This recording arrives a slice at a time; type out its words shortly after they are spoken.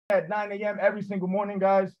at 9 a.m. every single morning,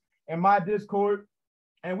 guys, in my Discord,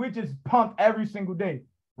 and we just pump every single day,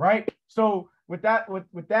 right? So with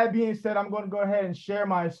that being said, I'm going to go ahead and share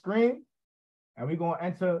my screen, and we're going to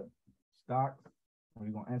enter stocks.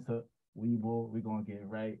 We're going to enter Webull. We're going to get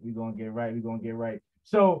right. We're going to get right. We're going to get right.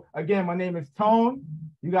 So again, my name is Tone.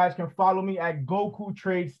 You guys can follow me at Goku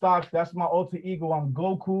Trade Stocks. That's my alter ego. I'm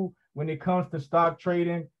Goku when it comes to stock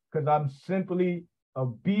trading because I'm simply a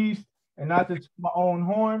beast, and not to my own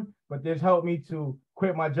horn, but this helped me to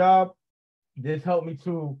quit my job. This helped me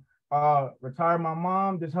to retire my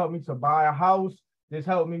mom. This helped me to buy a house. This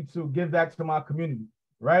helped me to give back to my community,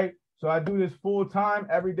 right? So I do this full time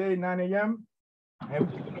every day, 9 a.m.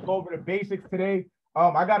 And we're going to go over the basics today.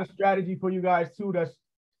 I got a strategy for you guys too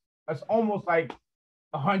that's almost like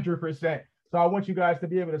 100%. So I want you guys to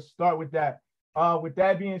be able to start with that. With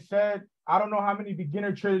that being said, I don't know how many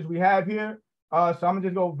beginner traders we have here. So I'm gonna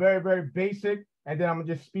just go very, very basic, and then I'm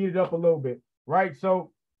gonna just speed it up a little bit, right?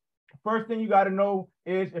 So first thing you got to know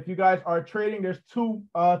is if you guys are trading, there's two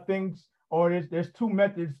things, or there's two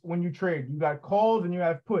methods when you trade. You got calls and you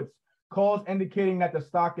have puts. Calls indicating that the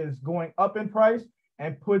stock is going up in price,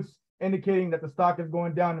 and puts indicating that the stock is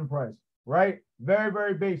going down in price, right? Very,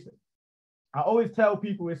 very basic. I always tell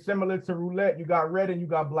people it's similar to roulette. You got red and you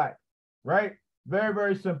got black, right? Very,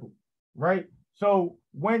 very simple, right? So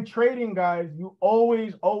when trading, guys, you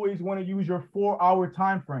always want to use your 4-hour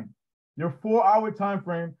time frame. Your 4-hour time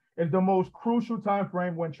frame is the most crucial time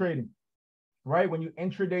frame when trading, right? When you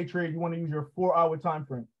intraday trade, you want to use your 4-hour time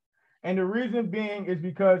frame. And the reason being is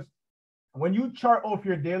because when you chart off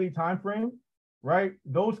your daily time frame, right,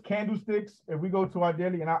 those candlesticks, if we go to our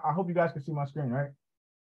daily, and I hope you guys can see my screen, right?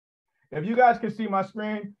 If you guys can see my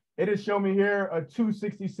screen, it is showing me here a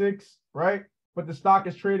 266, right? But the stock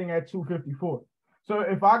is trading at 254. So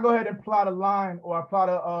if I go ahead and plot a line, or I plot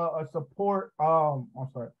a support,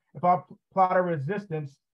 if I plot a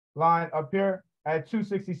resistance line up here at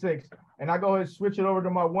 266, and I go ahead and switch it over to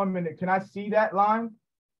my 1 minute, can I see that line,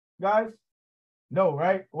 guys? No,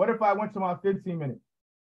 right? What if I went to my 15 minute,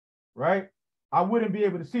 right? I wouldn't be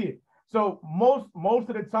able to see it. So most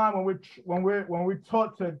of the time when we're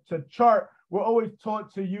taught to chart, we're always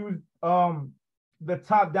taught to use the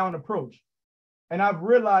top down approach. And I've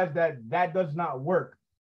realized that does not work.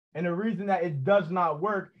 And the reason that it does not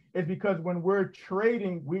work is because when we're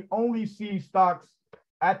trading, we only see stocks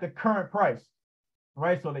at the current price,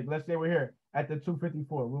 right? So like, let's say we're here at the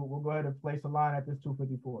 254. We'll go ahead and place a line at this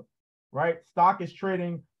 254, right? Stock is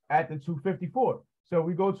trading at the 254. So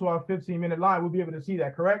we go to our 15-minute line, we'll be able to see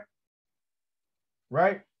that, correct?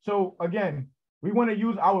 Right? So again, we want to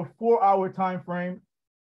use our 4-hour time frame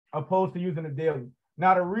opposed to using a daily.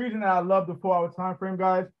 Now, the reason that I love the 4-hour time frame,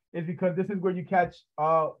 guys, is because this is where you catch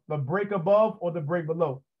the break above or the break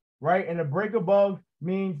below, right? And the break above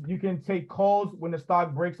means you can take calls when the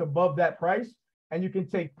stock breaks above that price, and you can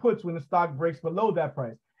take puts when the stock breaks below that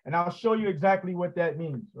price. And I'll show you exactly what that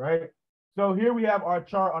means, right? So here we have our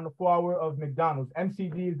chart on the 4-hour of McDonald's.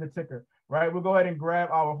 MCD is the ticker, right? We'll go ahead and grab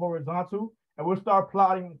our horizontal, and we'll start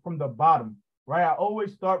plotting from the bottom, right? I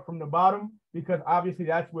always start from the bottom because obviously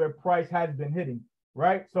that's where price has been hitting,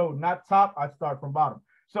 right? So not top, I start from bottom.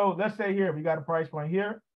 So let's say here, we got a price point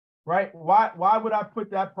here, right? Why would I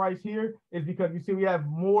put that price here? Is because you see we have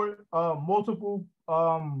multiple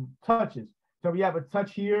touches. So we have a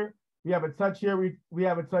touch here, we have a touch here, we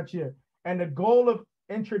have a touch here. And the goal of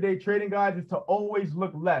intraday trading, guys, is to always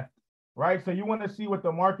look left, right? So you want to see what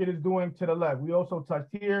the market is doing to the left. We also touched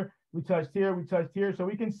here, we touched here, we touched here. So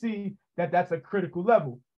we can see that that's a critical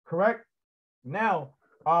level, correct? Now,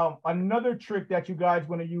 another trick that you guys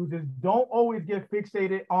want to use is don't always get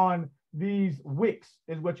fixated on these wicks,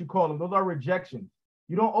 is what you call them. Those are rejections.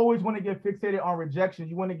 You don't always want to get fixated on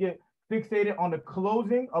rejections. You want to get fixated on the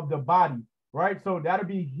closing of the body, right? So that'll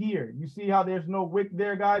be here. You see how there's no wick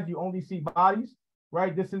there, guys? You only see bodies,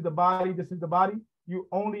 right? This is the body. This is the body. You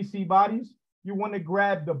only see bodies. You want to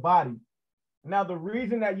grab the body. Now, the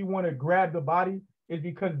reason that you want to grab the body is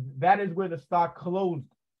because that is where the stock closed,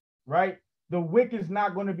 right? The wick is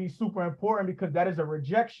not going to be super important because that is a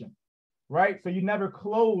rejection, right? So you never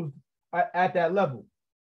closed at that level,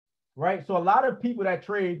 right? So a lot of people that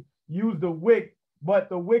trade use the wick, but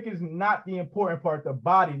the wick is not the important part. The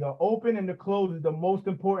body, the open and the close is the most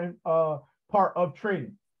important part of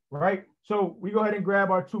trading, right? So we go ahead and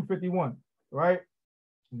grab our 251, right?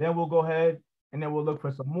 Then we'll go ahead and then we'll look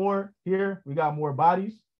for some more here. We got more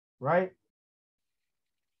bodies, right?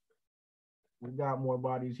 We got more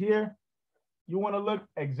bodies here. You want to look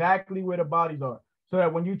exactly where the bodies are so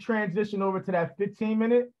that when you transition over to that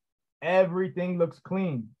 15-minute, everything looks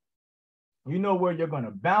clean. You know where you're going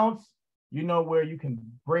to bounce. You know where you can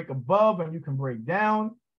break above and you can break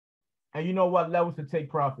down, and you know what levels to take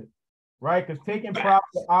profit, right? Because taking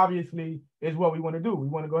profit obviously is what we want to do. We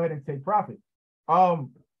want to go ahead and take profit.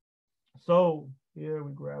 So here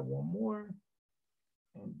we grab one more,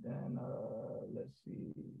 and then let's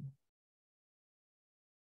see.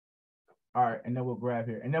 All right, and then we'll grab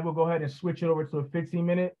here, and then we'll go ahead and switch it over to a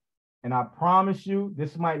 15-minute. And I promise you,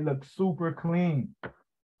 this might look super clean.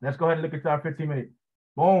 Let's go ahead and look at our 15-minute.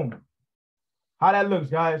 Boom. How that looks,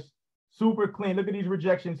 guys. Super clean. Look at these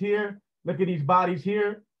rejections here. Look at these bodies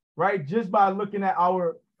here, right? Just by looking at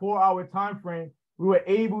our 4-hour time frame, we were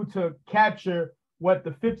able to capture what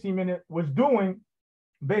the 15-minute was doing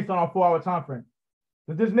based on our 4-hour time frame.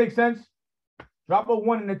 Does this make sense? Drop a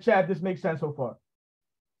 1 in the chat. This makes sense so far,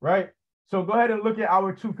 right? So go ahead and look at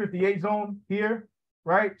our 258 zone here,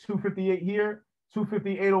 right? 258 here,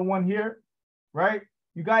 258.01 here, right?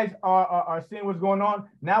 You guys are seeing what's going on.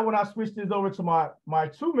 Now, when I switch this over to my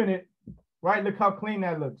 2-minute, right? Look how clean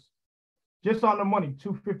that looks. Just on the money,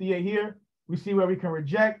 258 here. We see where we can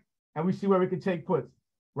reject, and we see where we can take puts,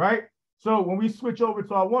 right? So when we switch over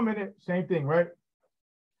to our 1-minute, same thing, right?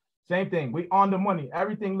 Same thing. We on the money.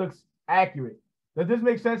 Everything looks accurate. Does this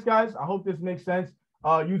make sense, guys? I hope this makes sense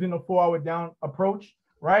using the 4-hour down approach,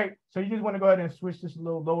 right? So you just want to go ahead and switch this a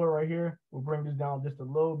little lower right here. We'll bring this down just a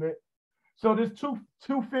little bit. So this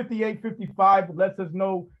 258.55 lets us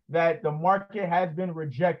know that the market has been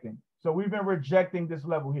rejecting. So we've been rejecting this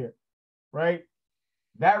level here, right?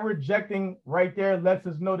 That rejecting right there lets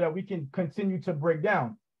us know that we can continue to break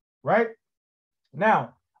down, right?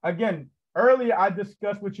 Now, again, earlier I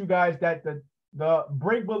discussed with you guys that the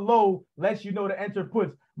break below lets you know to enter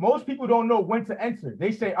puts. Most people don't know when to enter.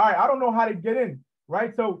 They say, all right, I don't know how to get in,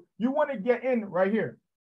 right? So you want to get in right here,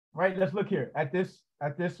 right? Let's look here at this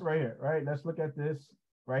right here, right? Let's look at this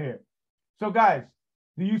right here. So guys,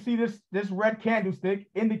 do you see this red candlestick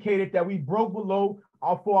indicated that we broke below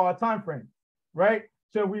our 4-hour time frame, right?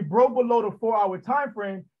 So we broke below the 4-hour time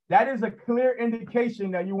frame. That is a clear indication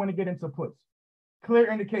that you want to get into puts.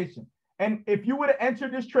 Clear indication. And if you would have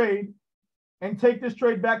entered this trade and take this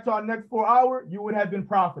trade back to our next 4-hour, you would have been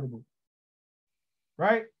profitable,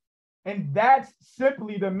 right? And that's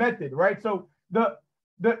simply the method, right? So the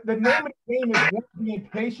name of the game is being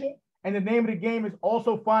patient, and the name of the game is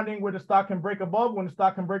also finding where the stock can break above, when the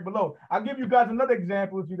stock can break below. I'll give you guys another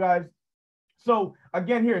example if you guys. So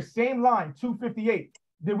again here, same line, 258.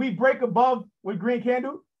 Did we break above with green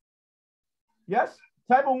candle? Yes?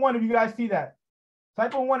 Type of 1 if you guys see that.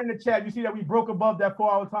 Type of 1 in the chat. You see that we broke above that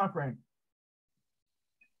 4-hour time frame.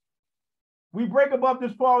 We break above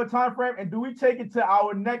this 4-hour time frame, and do we take it to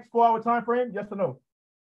our next 4-hour time frame? Yes or no?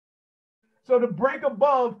 So the break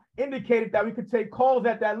above indicated that we could take calls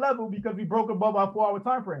at that level because we broke above our 4-hour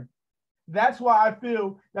time frame. That's why I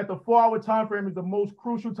feel that the 4-hour time frame is the most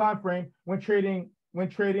crucial time frame when trading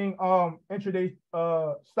intraday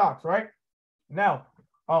stocks, right? Now,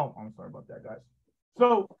 I'm sorry about that, guys.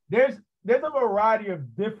 So there's a variety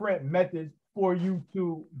of different methods for you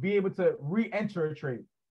to be able to re-enter a trade,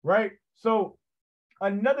 right? So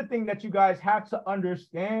another thing that you guys have to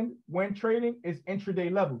understand when trading is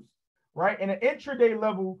intraday levels, right? And an intraday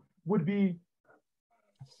level would be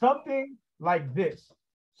something like this.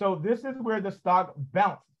 So this is where the stock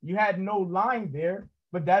bounced. You had no line there,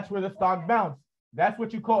 but that's where the stock bounced. That's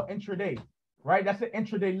what you call intraday, right? That's an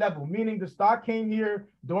intraday level, meaning the stock came here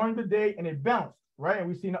during the day and it bounced, right? And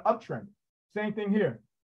we've seen an uptrend. Same thing here,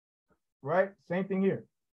 right? Same thing here.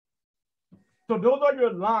 So those are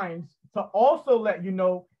your lines to also let you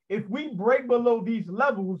know if we break below these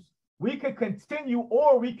levels, we could continue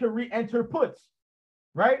or we could re-enter puts,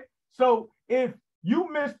 right? So if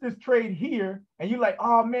you missed this trade here and you're like,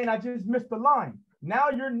 oh man, I just missed the line. Now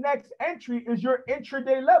your next entry is your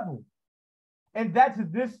intraday level. And that's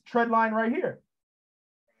this trend line right here.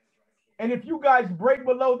 And if you guys break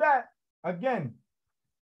below that, again,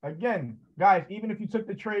 guys, even if you took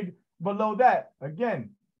the trade below that,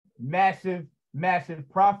 again, massive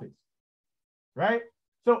profits, right?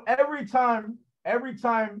 So every time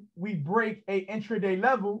we break a intraday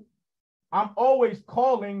level, I'm always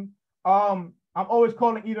calling either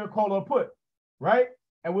a call or a put, right?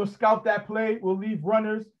 And we'll scout that play. We'll leave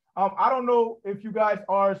runners. I don't know if you guys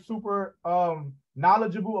are super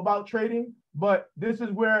knowledgeable about trading, but this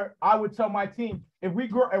is where I would tell my team, if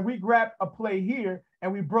we grab a play here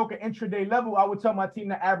and we broke an intraday level, I would tell my team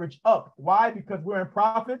to average up. Why? Because we're in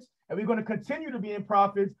profits and we're going to continue to be in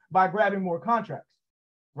profits by grabbing more contracts,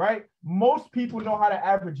 right? Most people know how to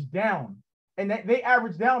average down, and they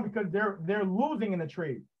average down because they're losing in the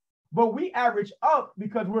trade. But we average up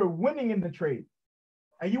because we're winning in the trade.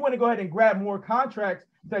 And you want to go ahead and grab more contracts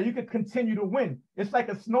so you can continue to win. It's like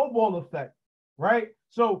a snowball effect, right?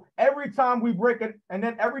 So every time we break it, and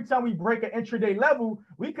then every time we break an intraday level,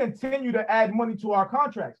 we continue to add money to our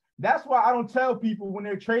contracts. That's why I don't tell people when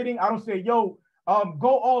they're trading, I don't say, yo,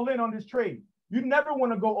 go all in on this trade. You never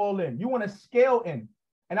want to go all in. You want to scale in.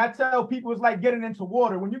 And I tell people it's like getting into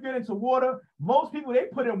water. When you get into water, most people, they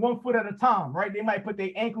put in 1 foot at a time, right? They might put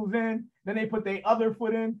their ankles in, then they put their other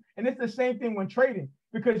foot in. And it's the same thing when trading,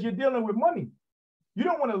 because you're dealing with money. You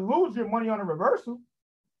don't want to lose your money on a reversal.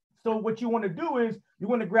 So what you want to do is you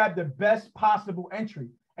want to grab the best possible entry.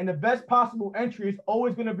 And the best possible entry is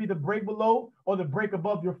always going to be the break below or the break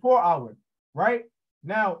above your 4 hour, right?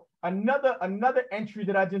 Now, another entry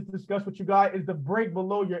that I just discussed with you guys is the break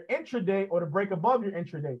below your intraday or the break above your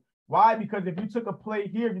intraday. Why? Because if you took a play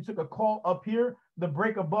here, if you took a call up here, the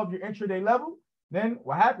break above your intraday level, then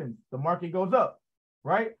what happens? The market goes up,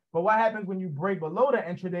 right? But what happens when you break below the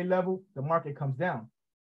intraday level? The market comes down,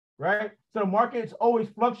 right? So the market is always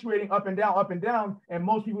fluctuating up and down, and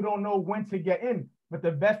most people don't know when to get in. But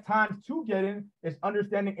the best times to get in is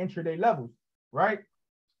understanding intraday levels, right?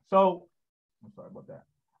 So, I'm sorry about that.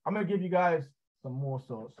 I'm going to give you guys some more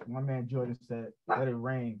sauce. My man Jordan said, let it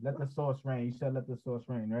rain. Let the sauce rain. He said, let the sauce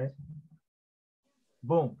rain, right?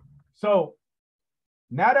 Boom. So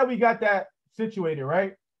now that we got that situated,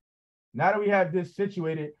 right? Now that we have this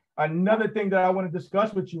situated, another thing that I want to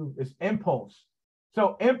discuss with you is impulse.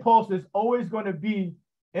 So impulse is always going to be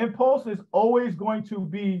your impulse is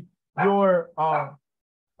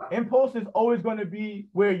always going to be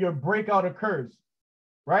where your breakout occurs,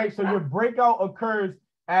 right? So your breakout occurs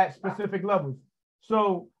at specific levels.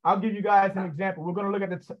 So I'll give you guys an example. We're going to look at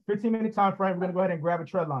the 15-minute time frame. We're going to go ahead and grab a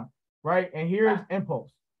trend line, right? And here's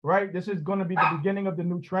impulse, right? This is going to be the beginning of the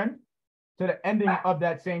new trend to the ending of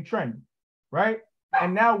that same trend, right?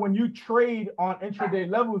 And now when you trade on intraday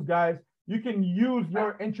levels, guys, you can use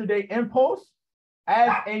your intraday impulse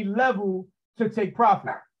as a level to take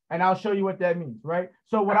profit. And I'll show you what that means, right?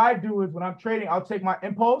 So what I do is when I'm trading, I'll take my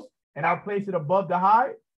impulse and I'll place it above the high.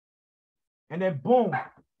 And then boom,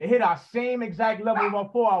 it hit our same exact level of our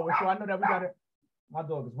 4 hours. So I know that we got it. My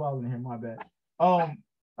dog is wild in here, my bad.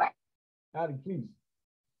 Howdy, please.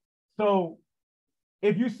 So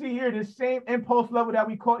if you see here, the same impulse level that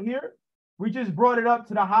we caught here, we just brought it up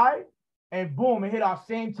to the high and boom, it hit our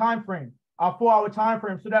same time frame, our 4 hour time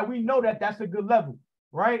frame, so that we know that that's a good level,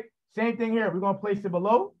 right? Same thing here. We're going to place it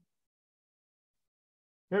below.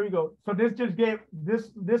 There we go. So this just gave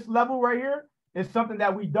this level right here is something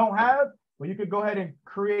that we don't have, but you could go ahead and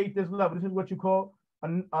create this level. This is what you call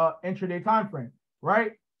an intraday time frame,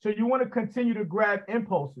 right? So you want to continue to grab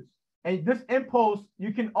impulses, and this impulse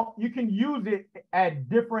you can use it at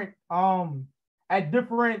different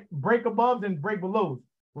break above and break belows,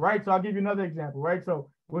 right? So I'll give you another example, right? So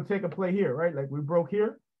we'll take a play here, right? Like we broke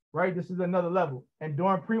here, right? This is another level, and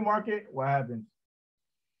during pre-market, what happens?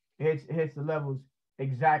 It hits the levels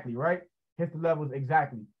exactly, right? Hits the levels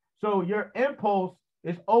exactly. So your impulse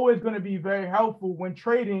is always going to be very helpful when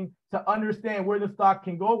trading to understand where the stock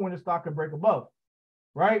can go, when the stock can break above,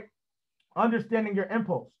 right? Understanding your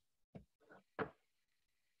impulse.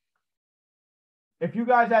 If you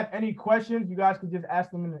guys have any questions, you guys can just ask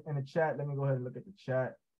them in the chat. Let me go ahead and look at the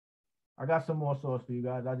chat. I got some more sauce for you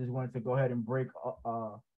guys. I just wanted to go ahead and break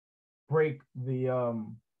the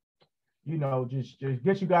you know, just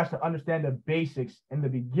get you guys to understand the basics in the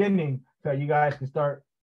beginning so you guys can start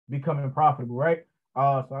becoming profitable, right?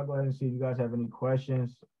 So I'll go ahead and see if you guys have any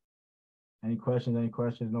questions. Any questions?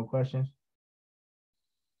 No questions?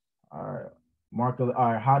 All right. All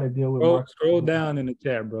right, how to deal with scroll down in the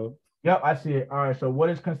chat, bro. Yep, I see it. All right, so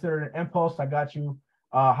what is considered an impulse? I got you.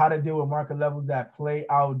 How to deal with market levels that play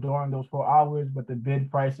out during those 4 hours, but the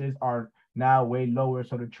bid prices are now way lower,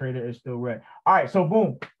 so the trader is still red. All right, so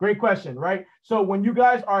boom, great question, right? So when you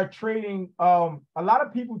guys are trading, a lot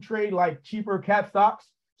of people trade like cheaper cap stocks.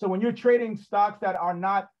 So when you're trading stocks that are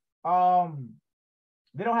not,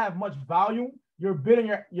 they don't have much volume, your bid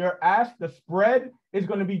and your ask, the spread is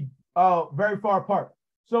going to be very far apart.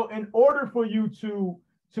 So in order for you to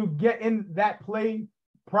get in that play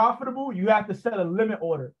profitable, you have to set a limit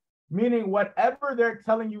order, meaning whatever they're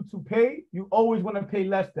telling you to pay, you always want to pay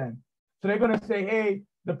less than. So they're going to say, hey,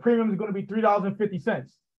 the premium is going to be $3.50,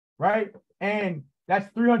 right? And that's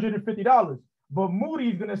 $350. But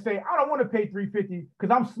Moody's going to say, I don't want to pay $3.50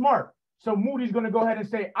 because I'm smart. So Moody's going to go ahead and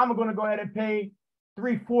say, I'm going to go ahead and pay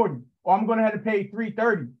 $3.40, or I'm going to have to pay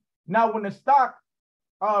 $3.30. Now, when the stock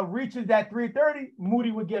reaches that $3.30,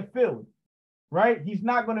 Moody would get filled, right? He's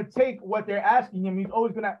not going to take what they're asking him. He's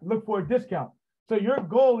always going to look for a discount. So your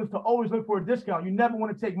goal is to always look for a discount. You never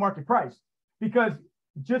want to take market price, because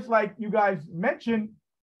just like you guys mentioned,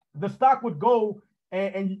 the stock would go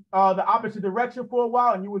and the opposite direction for a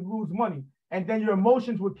while, and you would lose money. And then your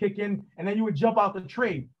emotions would kick in, and then you would jump out the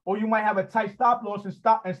trade, or you might have a tight stop loss and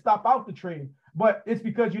stop out the trade. But it's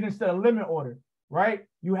because you didn't set a limit order, right?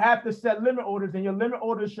 You have to set limit orders, and your limit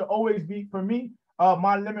orders should always be, for me,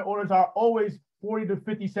 my limit orders are always 40 to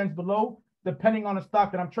 50 cents below, depending on the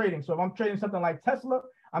stock that I'm trading. So if I'm trading something like Tesla,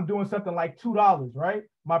 I'm doing something like $2, right?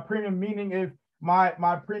 My premium, meaning if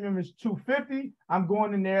my premium is $250, I'm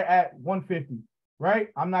going in there at $150. Right,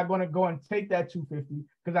 I'm not going to go and take that $250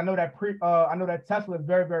 because I know that Tesla is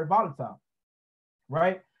very, very volatile.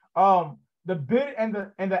 Right, the bid and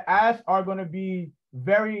the ask are going to be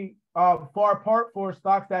very far apart for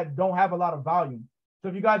stocks that don't have a lot of volume. So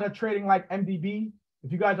if you guys are trading like MDB,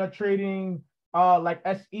 if you guys are trading like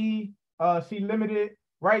SE, C Limited,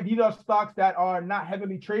 right, these are stocks that are not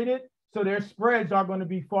heavily traded, so their spreads are going to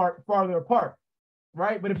be farther apart.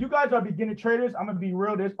 Right, but if you guys are beginner traders, I'm gonna be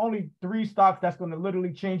real. There's only 3 stocks that's gonna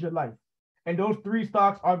literally change your life, and those 3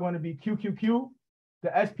 stocks are going to be QQQ, the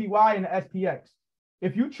SPY, and the SPX.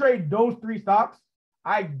 If you trade those 3 stocks,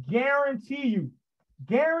 I guarantee you,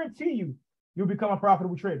 you'll become a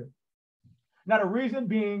profitable trader. Now, the reason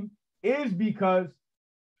being is because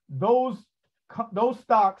those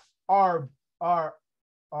stocks are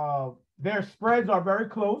their spreads are very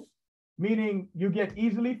close, meaning you get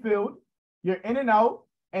easily filled. You're in and out,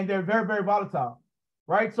 and they're very, very volatile,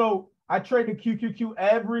 right? So I trade the QQQ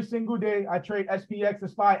every single day. I trade SPX,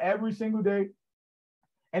 SPY every single day,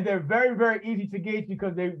 and they're very, very easy to gauge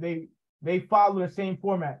because they follow the same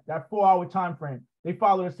format, that 4-hour time frame. They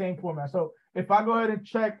follow the same format. So if I go ahead and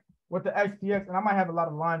check what the SPX, and I might have a lot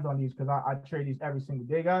of lines on these because I trade these every single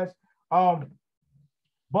day, guys.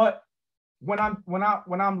 But when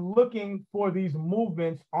I'm looking for these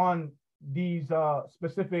movements on these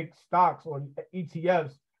specific stocks or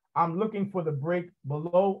ETFs, I'm looking for the break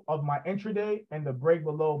below of my intraday and the break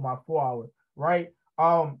below my 4-hour, right?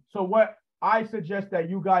 So what I suggest that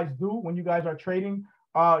you guys do when you guys are trading,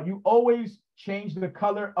 you always change the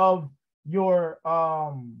color of your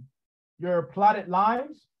plotted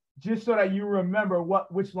lines just so that you remember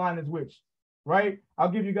which line is which, right?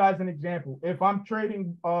 I'll give you guys an example. If I'm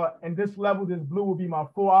trading in this level, this blue will be my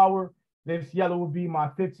 4-hour. This yellow would be my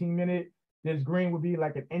 15-minute. This green would be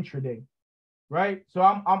like an intraday, right? So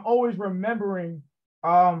I'm always remembering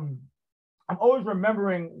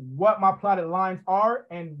what my plotted lines are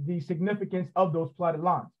and the significance of those plotted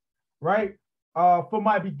lines, right? For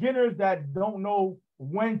my beginners that don't know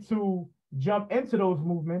when to jump into those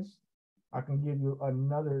movements, I can give you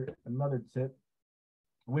another tip,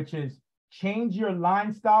 which is change your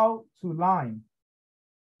line style to line.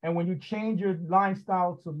 And when you change your line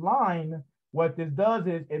style to line, what this does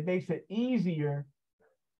is it makes it easier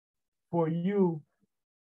for you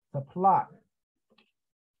to plot,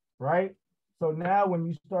 right? So now when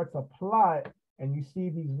you start to plot and you see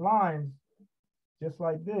these lines just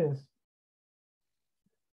like this,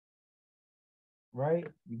 right?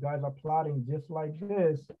 You guys are plotting just like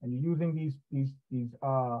this, and you're using these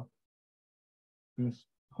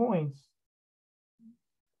points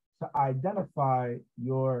to identify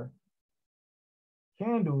your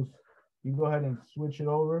candles. You go ahead and switch it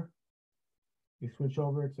over. You switch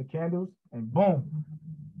over to candles, and boom,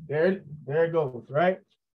 there it goes, right?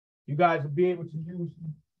 You guys will be able to use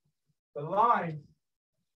the lines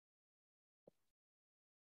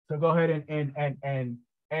to go ahead and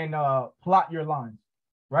plot your lines,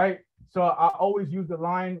 right? So I always use the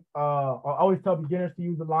line. I always tell beginners to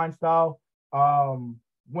use the line style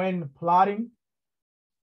when plotting.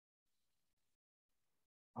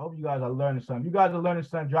 I hope you guys are learning something. You guys are learning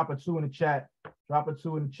something. Drop a 2 in the chat. Drop a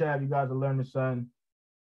 2 in the chat. You guys are learning something.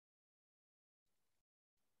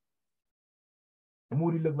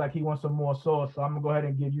 Moody looked like he wants some more sauce, so I'm gonna go ahead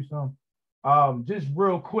and give you some. Just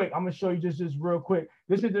real quick, I'm gonna show you just real quick.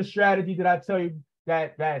 This is the strategy that I tell you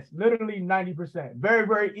that's literally 90%. Very,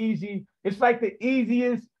 very easy. It's like the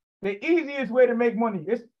easiest way to make money.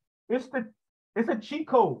 It's a cheat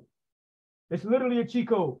code. It's literally a cheat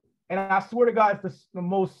code. And I swear to God, it's the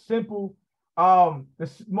most simple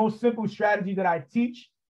strategy that I teach,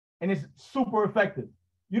 and it's super effective.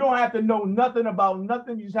 You don't have to know nothing about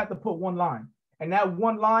nothing. You just have to put one line, and that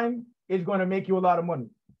one line is going to make you a lot of money.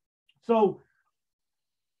 So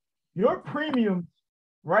your premiums,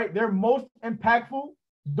 right? They're most impactful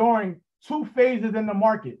during 2 phases in the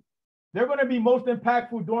market. They're going to be most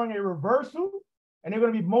impactful during a reversal, and they're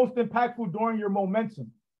going to be most impactful during your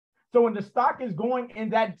momentum. So when the stock is going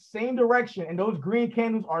in that same direction and those green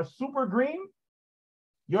candles are super green,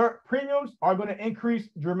 your premiums are going to increase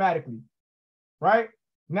dramatically, right?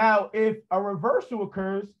 Now, if a reversal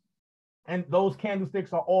occurs and those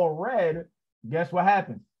candlesticks are all red, guess what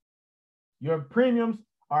happens? Your premiums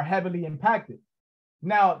are heavily impacted.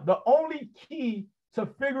 Now, the only key to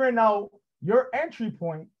figuring out your entry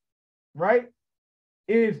point, right,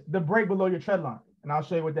 is the break below your trend line. And I'll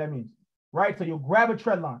show you what that means, right? So you'll grab a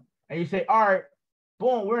trend line and you say, all right,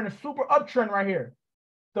 boom, we're in a super uptrend right here.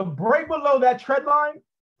 The break below that trend line,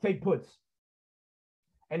 take puts.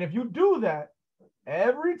 And if you do that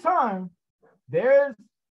every time, if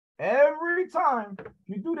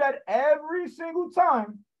you do that every single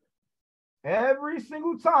time,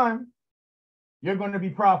 you're going to be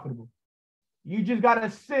profitable. You just got to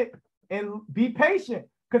sit and be patient,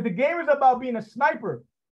 because the game is about being a sniper.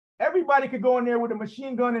 Everybody could go in there with a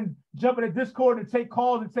machine gun and jump in a Discord and take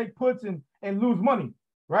calls and take puts and lose money,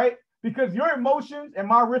 right? Because your emotions and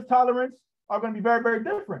my risk tolerance are going to be very, very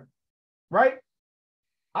different, right?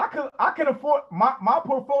 I can afford, my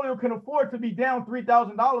portfolio can afford to be down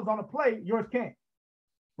 $3,000 on a play, yours can't,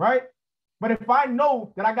 right? But if I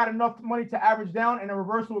know that I got enough money to average down and a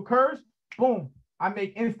reversal occurs, boom, I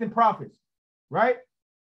make instant profits, right?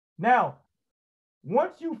 Now,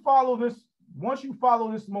 once you follow this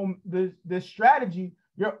strategy,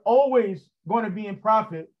 you're always going to be in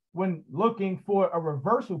profit when looking for a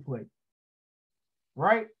reversal play,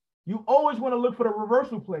 right? You always want to look for the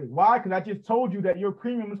reversal play. Why? Because I just told you that your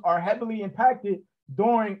premiums are heavily impacted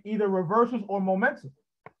during either reversals or momentum,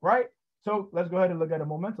 right? So let's go ahead and look at a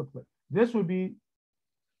momentum play. This would be,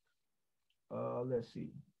 let's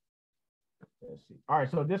see. All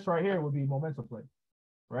right, so this right here would be momentum play,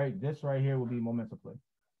 right? This right here would be momentum play,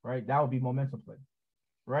 right? That would be momentum play,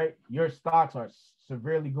 right? Your stocks are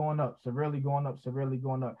severely going up.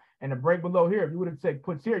 And the break below here, if you would have taken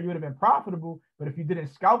puts here, you would have been profitable. But if you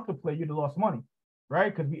didn't scalp the play, you'd have lost money,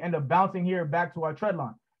 right? Because we end up bouncing here back to our trend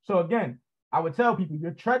line. So again, I would tell people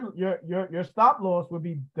your stop loss would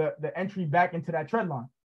be the entry back into that trend line,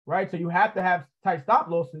 right? So you have to have tight stop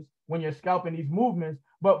losses when you're scalping these movements.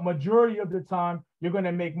 But majority of the time, you're going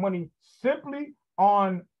to make money simply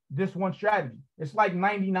on this one strategy. It's like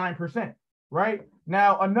 99%, right?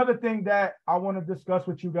 Now, another thing that I want to discuss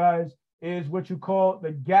with you guys is what you call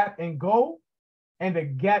the gap and go and the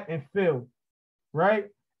gap and fill, right?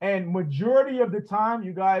 And majority of the time,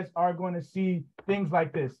 you guys are going to see things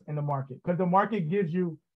like this in the market, because the market gives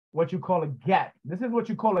you what you call a gap. This is what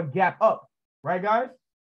you call a gap up, right, guys?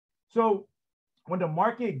 So when the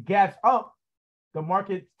market gaps up, the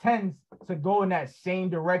market tends to go in that same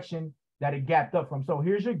direction that it gapped up from. So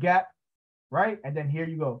here's your gap, right? And then here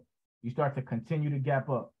you go. You start to continue to gap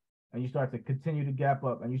up, and you start to continue to gap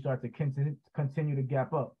up, and you start to continue to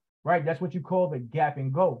gap up, right? That's what you call the gap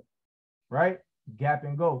and go, right? Gap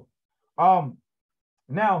and go.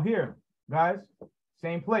 Now here, guys,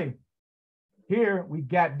 same play. Here we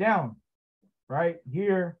gap down, right?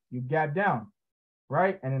 Here you gap down,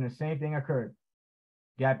 right? And then the same thing occurred.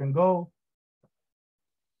 Gap and go.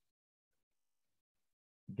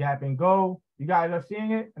 Gap and go. You guys are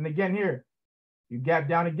seeing it. And again here, you gap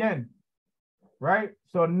down again, right?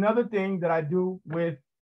 So another thing that I do with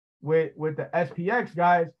the SPX,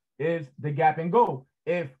 guys, is the gap and go.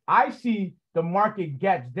 If I see the market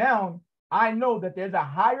gaps down, I know that there's a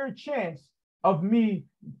higher chance of me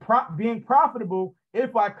being profitable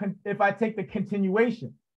if I take the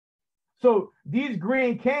continuation. So these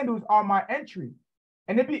green candles are my entry.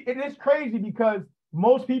 And it is crazy, because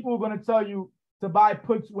most people are going to tell you to buy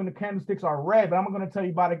puts when the candlesticks are red, but I'm going to tell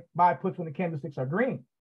you buy puts when the candlesticks are green,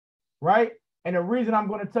 right? And the reason I'm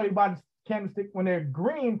going to tell you about the candlestick when they're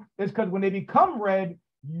green is because when they become red,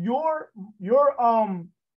 your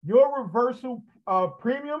reversal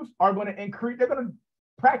premiums are going to increase. They're going to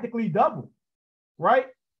practically double, right?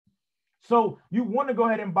 So you want to go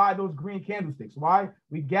ahead and buy those green candlesticks. Why?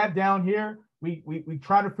 We gap down here. We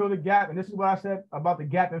try to fill the gap, and this is what I said about the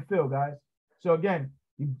gap and fill, guys. So again,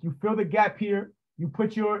 you fill the gap here. You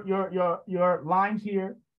put your lines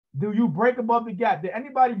here. Do you break above the gap? Did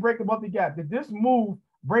anybody break above the gap? Did this move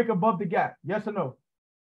break above the gap? Yes or no?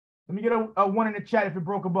 Let me get a one in the chat if it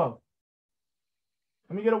broke above.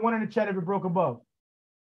 Let me get a one in the chat if it broke above.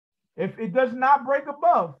 If it does not break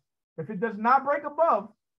above,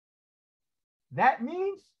 that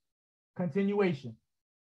means continuation.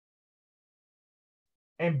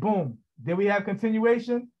 And boom, did we have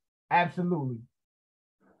continuation? Absolutely.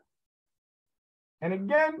 And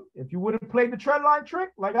again, if you would have played the trend line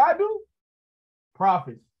trick like I do,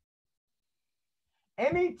 profits.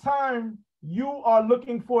 Anytime you are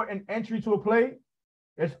looking for an entry to a play,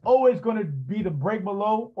 it's always going to be the break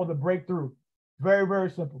below or the breakthrough. Very,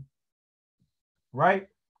 very simple, right?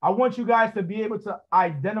 I want you guys to be able to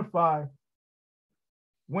identify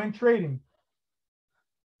when trading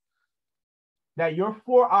that your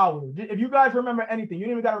 4 hours, if you guys remember anything, you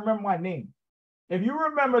don't even got to remember my name. If you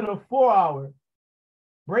remember the 4 hour,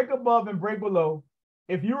 break above and break below,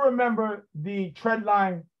 if you remember the trend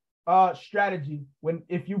line strategy,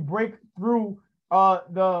 if you break through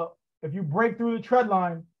the trend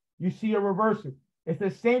line, you see a reversal. It's the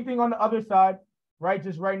same thing on the other side, right?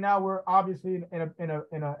 Just right now, we're obviously in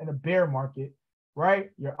a bear market, right?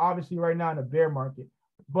 You're obviously right now in a bear market,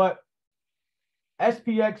 but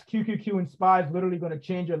SPX, QQQ, and SPY is literally going to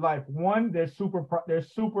change your life. One, they're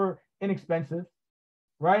super inexpensive,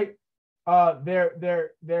 right?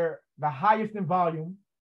 They're the highest in volume,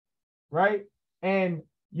 right? And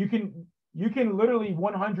you can literally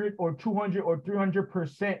 100 or 200 or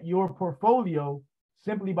 300% your portfolio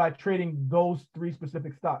simply by trading those 3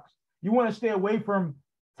 specific stocks. You want to stay away from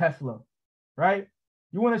Tesla, right?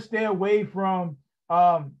 You want to stay away from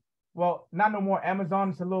well, not no more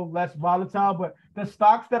Amazon. It's a little less volatile, but the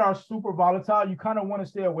stocks that are super volatile, you kind of want to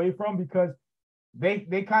stay away from because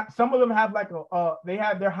some of them have like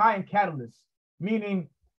they're high in catalysts, meaning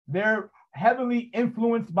they're heavily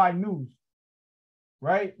influenced by news,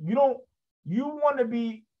 right? If you want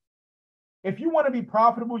to be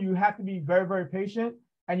profitable, you have to be very, very patient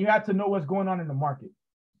and you have to know what's going on in the market.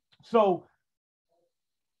 So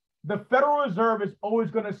the Federal Reserve is always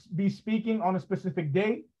going to be speaking on a specific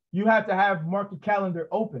day. You have to have market calendar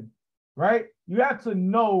open, right? You have to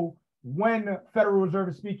know when Federal Reserve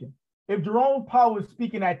is speaking. If Jerome Powell is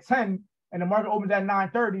speaking at 10 and the market opens at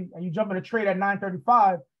 9:30 and you jump in a trade at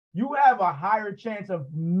 9:35, you have a higher chance of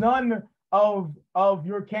none of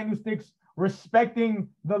your candlesticks respecting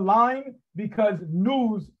the line because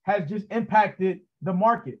news has just impacted the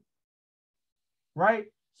market,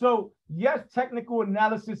 right? So yes, technical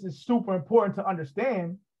analysis is super important to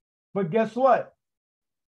understand, but guess what?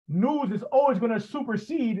 News is always going to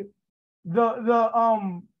supersede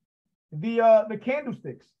the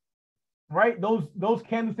candlesticks, right? Those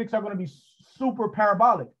candlesticks are going to be super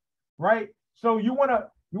parabolic, right? So you want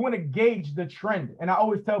to gauge the trend, and I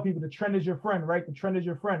always tell people the trend is your friend, right? The trend is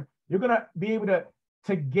your friend. You're going to be able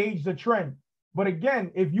to gauge the trend. But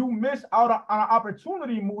again, if you miss out on an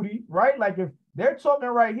opportunity, Moody, right? Like if they're talking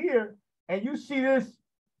right here and you see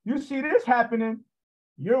this happening,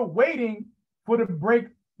 you're waiting for the break.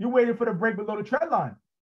 You're waiting for the break below the trend line,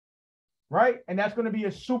 right? And that's going to be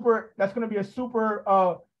a super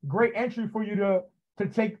great entry for you to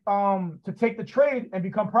take the trade and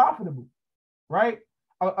become profitable, right?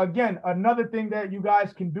 Again, another thing that you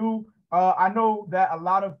guys can do. I know that a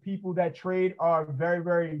lot of people that trade are very,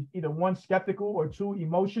 very either one, skeptical, or two,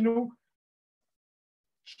 emotional.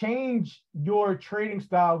 Change your trading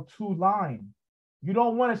style to line. You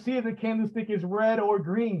don't want to see if the candlestick is red or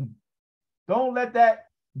green. Don't let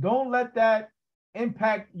that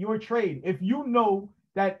impact your trade. If you know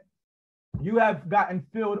that you have gotten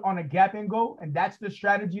filled on a gap and go, and that's the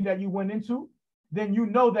strategy that you went into, then you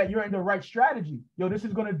know that you're in the right strategy. Yo, this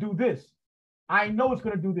is going to do this. I know it's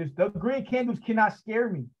going to do this. The green candles cannot scare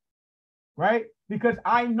me, right? Because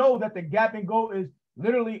I know that the gap and go is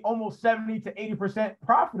literally almost 70 to 80%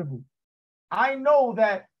 profitable. I know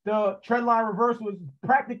that the trend line reversal is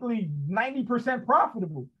practically 90%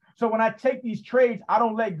 profitable. So when I take these trades, I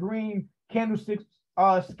don't let green candlesticks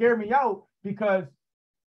scare me out because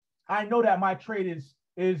I know that my trade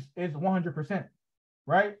is 100%,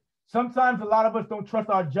 right? Sometimes a lot of us don't trust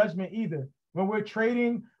our judgment either. When we're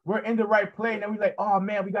trading, we're in the right play, and then we're like, oh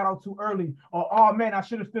man, we got out too early, or oh man, I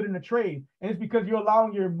should have stood in the trade. And it's because you're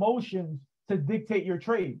allowing your emotions to dictate your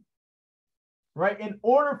trade, right? In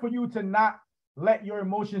order for you to not let your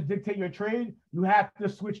emotions dictate your trade, you have to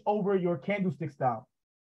switch over your candlestick style.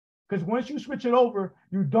 Because once you switch it over,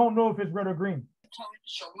 you don't know if it's red or green.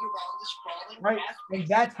 Right? And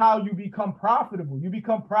that's how you become profitable. You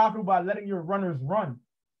become profitable by letting your runners run,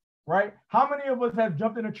 right? How many of us have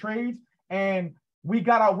jumped into trades and we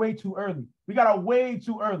got out way too early? We got out way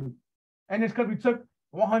too early. And it's because we took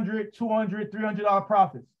 $100, $200, $300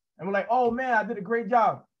 profits. And we're like, oh man, I did a great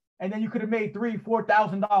job. And then you could have made $3,000,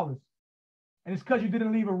 $4,000. And it's because you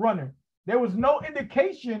didn't leave a runner. There was no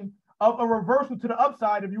indication of a reversal to the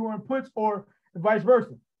upside if you were in puts or vice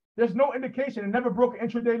versa. There's no indication. It never broke an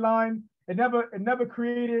intraday line. It never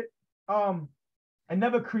created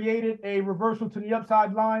a reversal to the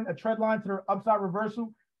upside line, a trend line to the upside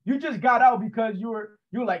reversal. You just got out because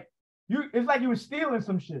it's like you were stealing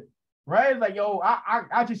some shit, right? It's like, yo,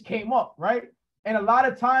 I just came up, right? And a lot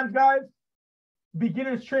of times, guys,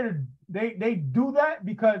 beginners traders, they do that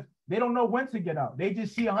because they don't know when to get out. They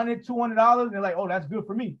just see $100, $200, and they're like, oh, that's good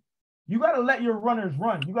for me. You got to let your runners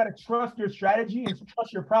run. You got to trust your strategy and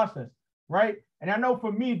trust your process, right? And I know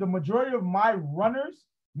for me, the majority of my runners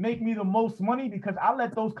make me the most money because I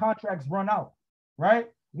let those contracts run out, right?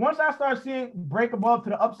 Once I start seeing break above to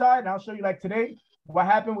the upside, and I'll show you like today, what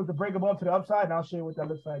happened with the break above to the upside, and I'll show you what that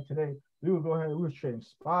looks like today. We will go ahead, we were trading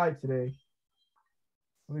SPY today.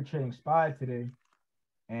 We were trading SPY today,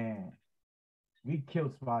 and we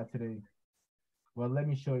killed SPY today. Well, let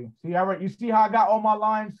me show you. See, all right, you see how I got all my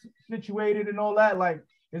lines situated and all that? Like,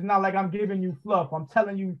 it's not like I'm giving you fluff. I'm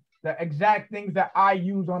telling you the exact things that I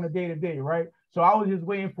use on a day-to-day, right? So I was just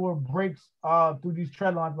waiting for breaks through these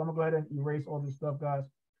trend lines. I'm gonna go ahead and erase all this stuff, guys.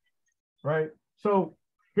 Right? So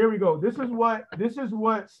here we go. This is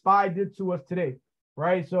what SPY did to us today,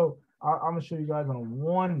 right? So I'm gonna show you guys on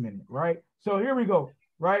 1 minute, right? So here we go,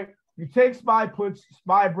 right? You take SPY puts,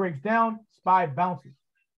 SPY breaks down, SPY bounces.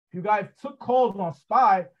 If you guys took calls on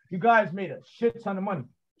SPY, you guys made a shit ton of money,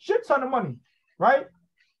 right?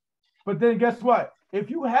 But then guess what?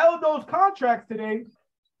 If you held those contracts today,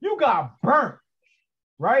 you got burnt,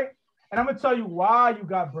 right? And I'm gonna tell you why you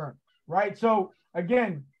got burnt, right? So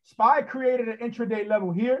again, SPY created an intraday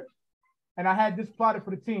level here, and I had this plotted for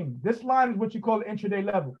the team. This line is what you call an intraday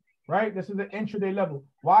level, right? This is an intraday level.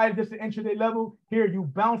 Why is this an intraday level? Here, you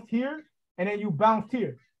bounced here, and then you bounced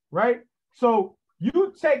here, right? So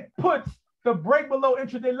you take puts to break below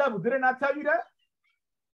intraday level. Did I not tell you that?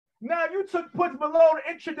 Now, if you took puts below the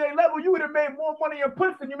intraday level, you would have made more money in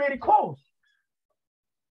puts than you made in calls.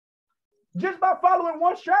 Just by following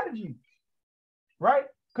one strategy, right?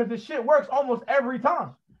 Because the shit works almost every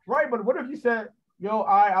time, right? But what if you said, yo,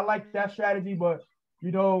 I like that strategy, but,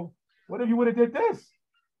 you know, what if you would have did this?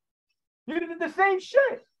 You would have did the same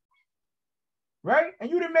shit, right? And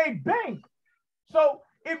you'd have made bank. So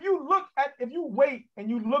if you wait and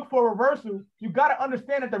you look for a reversal, you got to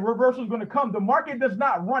understand that the reversal is going to come. The market does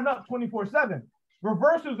not run up 24/7.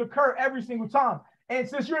 Reversals occur every single time. And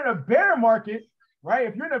since you're in a bear market, right?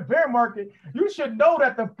 If you're in a bear market, you should know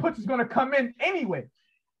that the puts is going to come in anyway.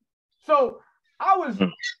 So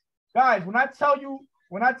guys, when I tell you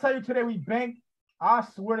today we banked, I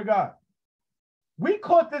swear to God, we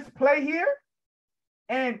caught this play here,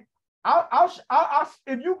 and I'll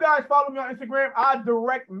if you guys follow me on Instagram, I'll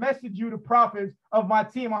direct message you the profits of my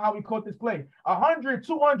team on how we caught this play. 100,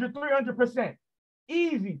 200, 300%.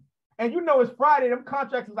 Easy. And you know it's Friday, them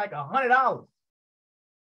contracts is like $100.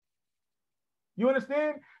 You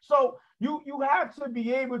understand? So you have to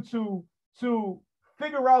be able to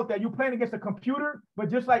figure out that you're playing against a computer, but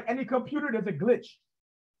just like any computer, there's a glitch.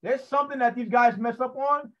 There's something that these guys mess up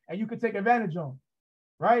on, and you can take advantage on,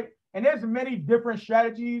 right? And there's many different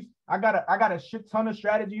strategies. I got a shit ton of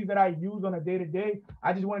strategies that I use on a day-to-day.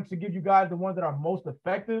 I just wanted to give you guys the ones that are most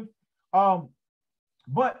effective.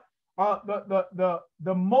 But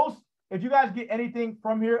the most, if you guys get anything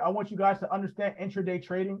from here, I want you guys to understand intraday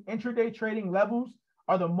trading. Intraday trading levels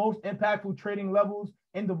are the most impactful trading levels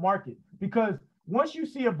in the market, because once you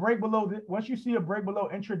see a break below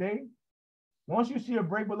intraday,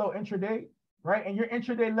 right, and your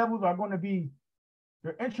intraday levels are going to be,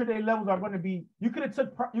 you could have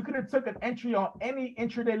took an entry on any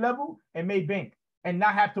intraday level and made bank and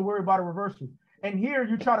not have to worry about a reversal. And here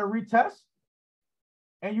you try to retest,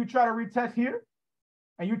 and you try to retest here,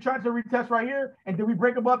 and you try to retest right here, and did we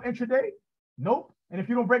break above intraday? Nope. And if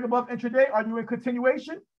you don't break above intraday, are you in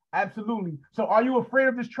continuation? Absolutely. So are you afraid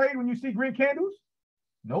of this trade when you see green candles?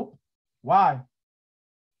 Nope. Why?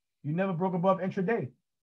 You never broke above intraday.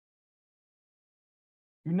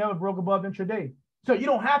 So you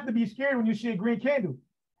don't have to be scared when you see a green candle.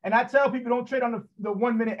 And I tell people, don't trade on the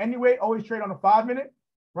 1 minute anyway. Always trade on the 5 minute,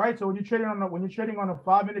 right? So when you're trading on a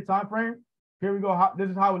 5 minute time frame, here we go. This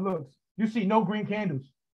is how it looks. You see no green candles.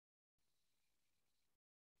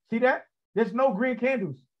 See that? There's no green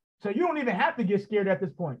candles. So you don't even have to get scared at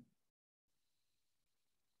this point,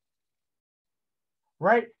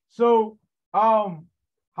 right? So how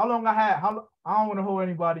long I had? I don't want to hold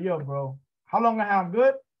anybody up, bro. How long I have? I'm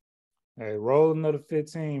good. Hey, roll another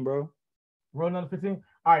 15, bro. Roll another 15.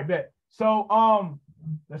 All right, bet. So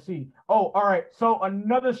let's see. Oh, all right. So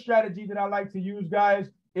another strategy that I like to use,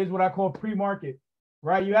 guys, is what I call pre-market,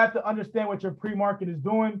 right? You have to understand what your pre-market is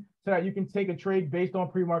doing so that you can take a trade based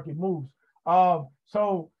on pre-market moves.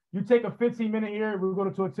 So you take a 15-minute here. We'll go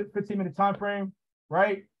to a 15-minute time frame,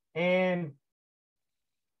 right? And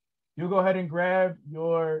you go ahead and grab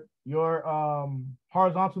your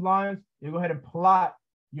horizontal lines. You go ahead and plot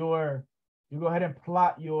your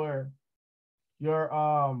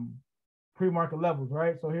pre-market levels,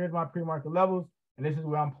 right? So here's my pre-market levels, and this is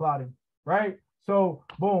where I'm plotting, right? So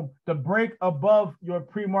boom, the break above your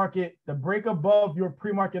pre-market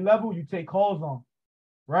level, you take calls on,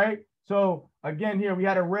 right? So again, here we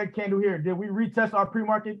had a red candle here. Did we retest our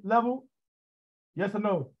pre-market level? Yes or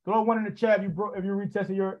no? Throw one in the chat if you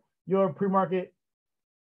retested your pre-market.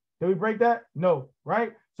 Did we break that? No,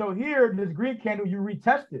 right? So here, this green candle, you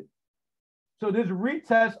retested. So this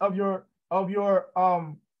retest of your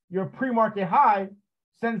pre-market high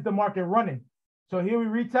sends the market running. So here we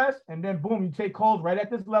retest, and then boom, you take calls right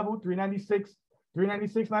at this level, 396,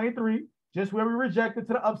 396.93, just where we rejected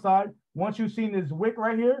to the upside. Once you've seen this wick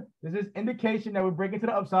right here, this is indication that we're breaking to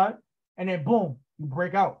the upside, and then boom, you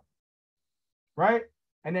break out, right?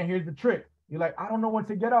 And then here's the trick. You're like, I don't know when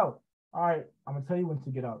to get out. All right, I'm gonna tell you when to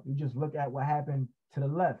get out. You just look at what happened to the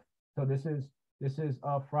left. So this is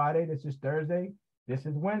Friday, this is Thursday, this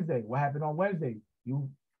is Wednesday. What happened on Wednesday? You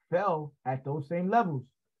fell at those same levels.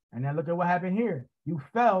 And then look at what happened here. You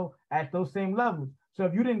fell at those same levels. So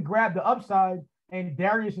if you didn't grab the upside and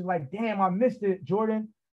Darius is like, damn, I missed it, Jordan,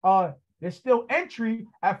 there's still entry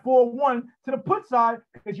at 4-1 to the put side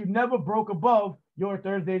because you never broke above your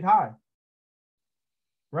Thursday's high,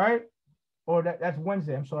 right? Or that's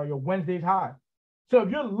Wednesday. I'm sorry, your Wednesday's high. So if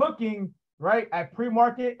you're looking, right, at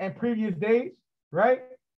pre-market and previous days, right,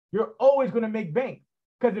 you're always going to make bank.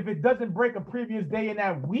 Because if it doesn't break a previous day in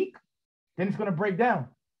that week, then it's going to break down.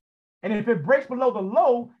 And if it breaks below the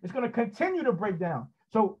low, it's going to continue to break down.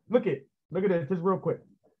 So look at this just real quick.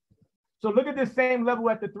 So look at this same level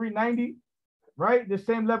at the 390, right? The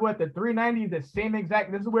same level at the 390, the same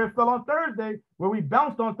exact, this is where it fell on Thursday, where we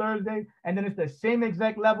bounced on Thursday, and then it's the same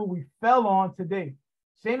exact level we fell on today.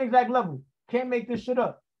 Same exact level. Can't make this shit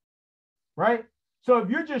up, right? So if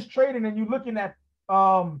you're just trading and you're looking at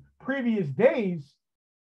previous days,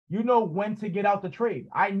 you know when to get out the trade.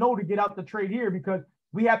 I know to get out the trade here because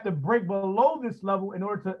we have to break below this level in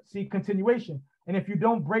order to see continuation. And if you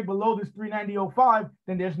don't break below this 390.05,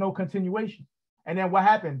 then there's no continuation. And then what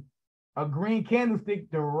happened? A green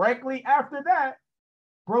candlestick directly after that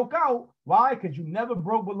broke out. Why? Because you never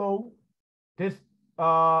broke below this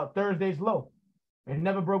Thursday's low. It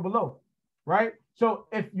never broke below, right? So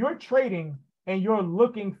if you're trading and you're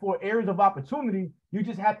looking for areas of opportunity, you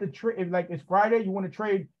just have to trade. Like it's Friday, you want to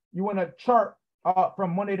trade, you want to chart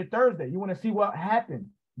from Monday to Thursday. You want to see what happened.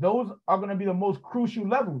 Those are going to be the most crucial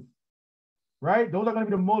levels, right? Those are going to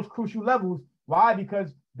be the most crucial levels. Why?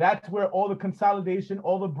 Because that's where all the consolidation,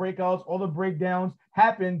 all the breakouts, all the breakdowns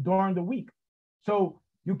happen during the week. So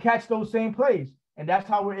you catch those same plays, and that's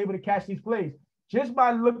how we're able to catch these plays just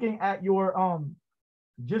by looking at your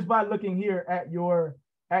here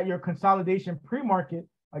at your consolidation pre-market.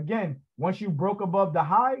 Again, once you broke above the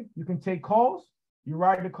high, you can take calls. You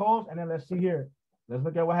ride the calls, and then let's see here. Let's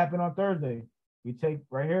look at what happened on Thursday. We take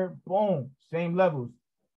right here, boom, same levels.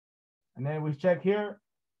 And then we check here,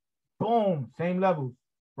 boom, same levels,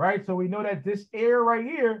 right? So we know that this area right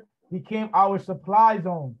here became our supply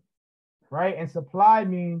zone, right? And supply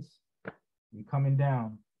means we coming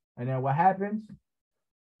down. And then what happens?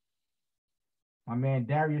 My man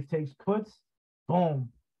Darius takes puts,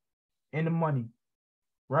 boom, in the money,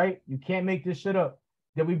 right? You can't make this shit up.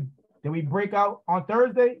 Did we break out on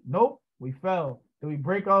Thursday? Nope, we fell. Did we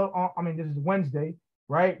break out on, this is Wednesday,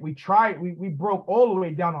 right? We broke all the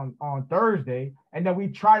way down on Thursday, and then we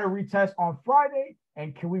try to retest on Friday,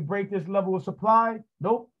 and can we break this level of supply?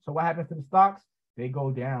 Nope. So what happens to the stocks? They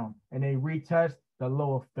go down, and they retest the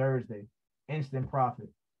low of Thursday. Instant profit,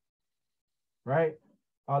 right?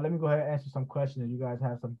 Let me go ahead and answer some questions. You guys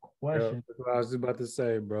have some questions. That's what I was about to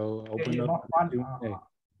say, bro. Open up.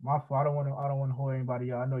 My fault. I don't want to hold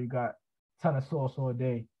anybody up. I know you got a ton of sauce all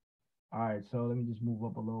day. All right, so let me just move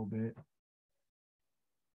up a little bit.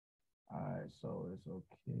 All right, so it's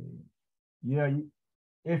okay. Yeah,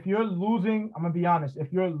 if you're losing, I'm gonna be honest.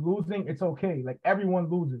 If you're losing, it's okay. Like everyone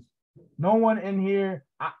loses. No one in here.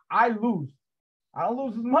 I lose. I don't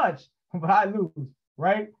lose as much, but I lose.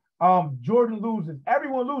 Right? Jordan loses.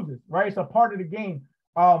 Everyone loses. Right? It's a part of the game.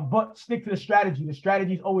 But stick to the strategy. The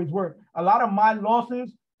strategies always work. A lot of my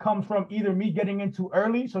losses comes from either me getting in too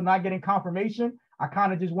early, so not getting confirmation. I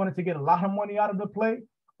kind of just wanted to get a lot of money out of the play.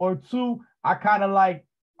 Or two, I kind of like,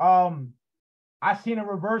 I seen a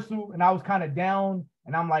reversal and I was kind of down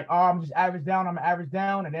and I'm like, oh, I'm just average down. I'm average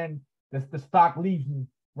down. And then the stock leaves me,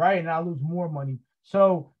 right? And I lose more money.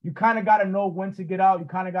 So you kind of got to know when to get out. You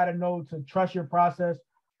kind of got to know to trust your process.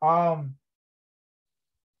 Yeah,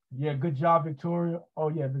 good job, Victoria. Oh,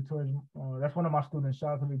 yeah, Victoria. That's one of my students.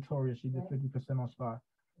 Shout out to Victoria. She did 50% on SPY.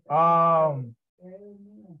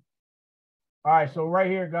 All right, so right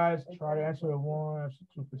here, guys, try to answer it one,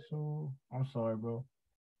 two for two. I'm sorry, bro.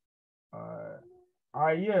 All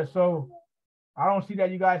right, yeah, so I don't see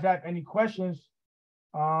that you guys have any questions.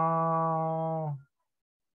 Yeah,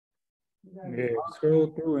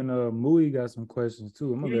 scroll through and Mui got some questions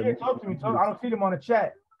too. Yeah, talk to me. I don't see them on the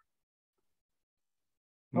chat.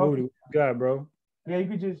 Moody, what you got, bro? Yeah, you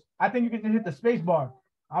could just. I think you could just hit the space bar.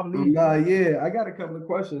 I believe. Nah, yeah, I got a couple of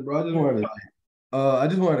questions, bro. I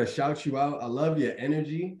just wanted to shout you out. I love your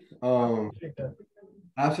energy.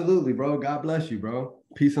 Absolutely, bro. God bless you, bro.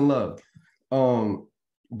 Peace and love.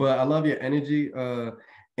 But I love your energy.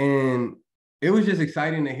 And it was just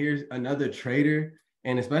exciting to hear another trader,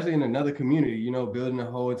 and especially in another community, you know, building a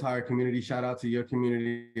whole entire community. Shout out to your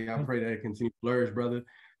community. I pray that it continue to flourish, brother.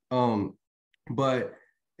 But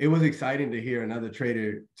it was exciting to hear another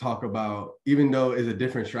trader talk about, even though it's a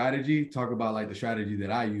different strategy, talk about like the strategy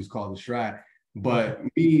that I use called the strat. But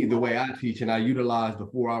me, the way I teach, and I utilize the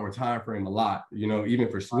 4-hour time frame a lot, you know, even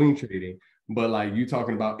for swing trading. But like you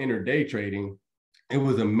talking about intraday trading, it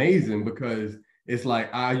was amazing because it's like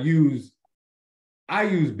I use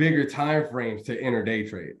bigger time frames to intraday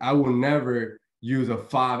trade. I will never use a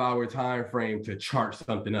 5-hour time frame to chart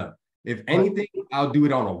something up. If anything, I'll do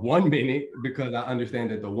it on a 1 minute because I understand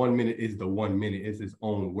that the 1 minute is the 1 minute. It's its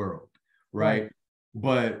own world, right?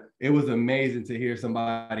 But it was amazing to hear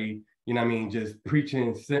somebody, you know what I mean, just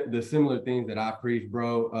preaching the similar things that I preach,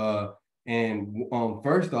 bro. And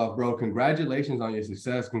first off, bro, congratulations on your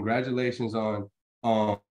success. Congratulations on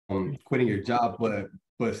quitting your job.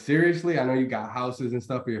 But seriously, I know you got houses and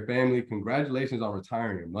stuff for your family. Congratulations on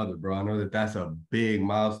retiring your mother, bro. I know that that's a big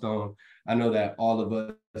milestone. I know that all of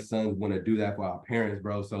us sons want to do that for our parents,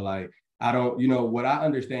 bro. So like, I don't, you know, what I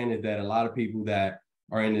understand is that a lot of people that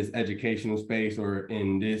are in this educational space or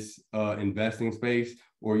in this investing space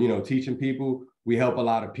or, you know, teaching people, we help a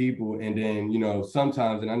lot of people. And then, you know,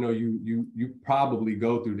 sometimes, and I know you probably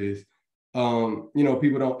go through this, you know,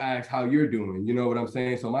 people don't ask how you're doing, you know what I'm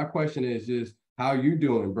saying? So my question is just, how you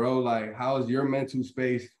doing, bro? Like, how's your mental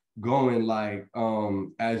space going, like,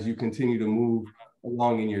 as you continue to move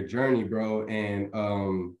along in your journey, bro? And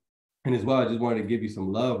as well, I just wanted to give you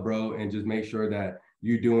some love, bro, and just make sure that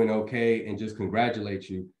you're doing okay and just congratulate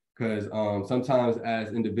you. Because sometimes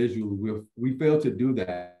as individuals, we fail to do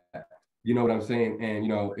that. You know what I'm saying? And, you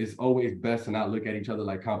know, it's always best to not look at each other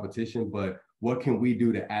like competition, but what can we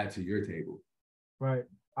do to add to your table? Right.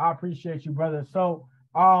 I appreciate you, brother. So,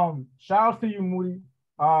 shout out to you, Moody,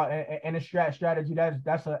 and the strategy.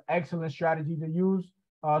 That's an excellent strategy to use.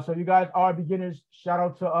 So you guys are beginners. Shout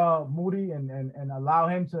out to Moody and allow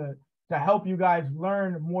him to help you guys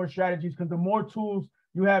learn more strategies, because the more tools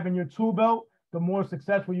you have in your tool belt, the more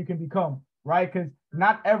successful you can become, right? Because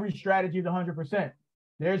not every strategy is 100%.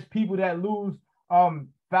 There's people that lose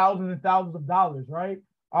thousands and thousands of dollars, right?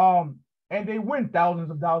 And they win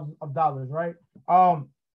thousands of dollars, right?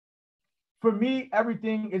 For me,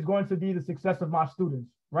 everything is going to be the success of my students,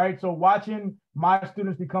 right? So watching my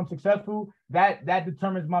students become successful, that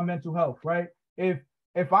determines my mental health, right?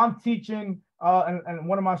 If I'm teaching, and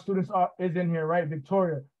one of my students is in here, right?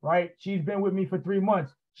 Victoria, right? She's been with me for 3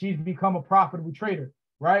 months. She's become a profitable trader,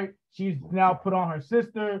 right? She's now put on her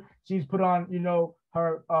sister. She's put on, you know,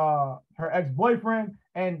 her ex-boyfriend,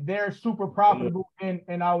 and they're super profitable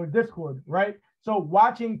in our Discord, right? So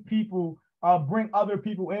watching people bring other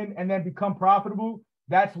people in and then become profitable,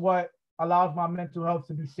 that's what allows my mental health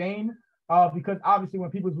to be sane. Because obviously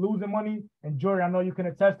when people's losing money, and Jordan, I know you can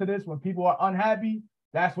attest to this, when people are unhappy,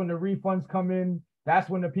 that's when the refunds come in. That's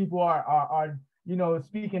when the people are you know,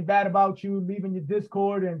 speaking bad about you, leaving your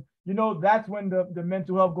Discord, and you know, that's when the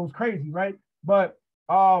mental health goes crazy, right? But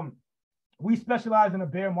we specialize in a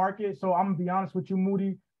bear market, so I'm gonna be honest with you,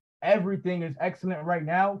 Moody, everything is excellent right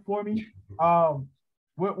now for me.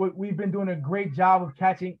 We've been doing a great job of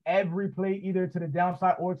catching every play either to the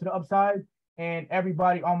downside or to the upside, and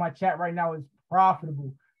everybody on my chat right now is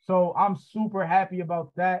profitable. So I'm super happy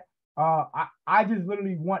about that. I just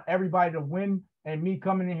literally want everybody to win, and me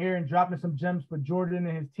coming in here and dropping some gems for Jordan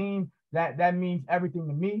and his team, that means everything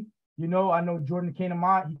to me. You know, I know Jordan came to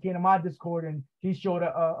my Discord and he showed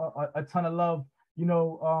a ton of love, you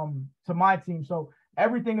know, to my team. So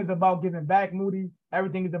everything is about giving back, Moody.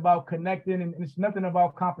 Everything is about connecting, and it's nothing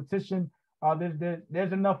about competition.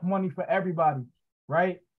 There's enough money for everybody,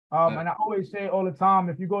 right? And I always say all the time,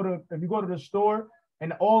 if you go to the store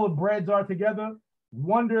and all the breads are together,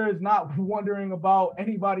 wonder is not wondering about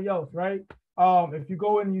anybody else, right? If you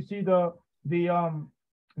go in and you see the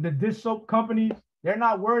dish soap companies, they're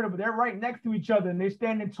not worried about, they're right next to each other and they're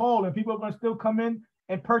standing tall, and people are going to still come in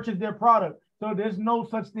and purchase their product. So there's no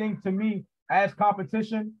such thing to me as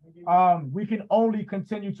competition. We can only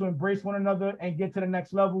continue to embrace one another and get to the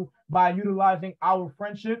next level by utilizing our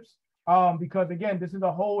friendships. Because again, this is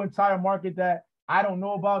a whole entire market that I don't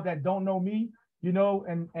know about, that don't know me, you know,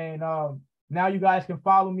 and now you guys can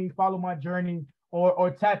follow me, follow my journey,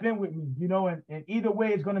 or tap in with me, you know, and either way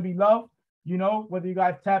it's going to be love, you know, whether you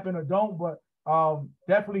guys tap in or don't. But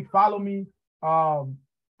Definitely follow me.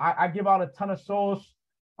 I give out a ton of sauce.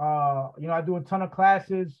 I do a ton of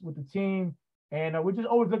classes with the team, and we're just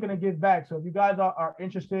always looking to give back. So if you guys are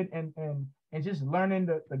interested in just learning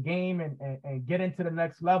the game and get into the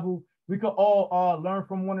next level, we could all learn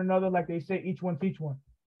from one another. Like they say, each one teach one.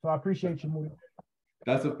 So I appreciate you, Moody.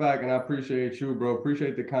 That's a fact, and I appreciate you, bro.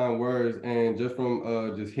 Appreciate the kind words, and just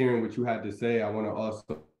from just hearing what you had to say, I want to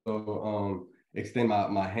also extend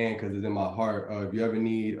my hand because it's in my heart. If you ever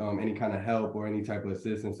need any kind of help or any type of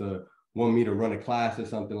assistance, want me to run a class or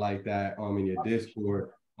something like that in your Discord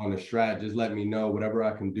on the strat, just let me know. Whatever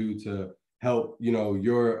I can do to help,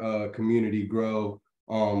 your community grow.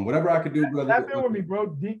 Whatever I could do, brother. Tap in with me,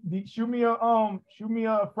 bro. Shoot me a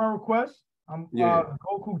friend request. I'm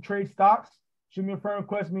Goku Trade Stocks. Shoot me a friend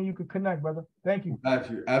request, me you could connect, brother. Thank you. Got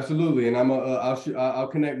you. Absolutely. And I'll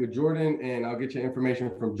connect with Jordan and I'll get your information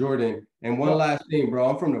from Jordan. And one last thing, bro.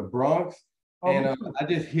 I'm from the Bronx, and I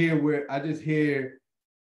just hear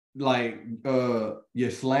like your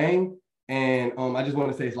slang, and I just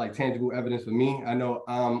want to say it's like tangible evidence for me. I know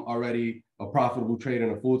I'm already a profitable trader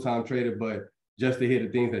and a full-time trader, but just to hear the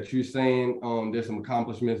things that you're saying, there's some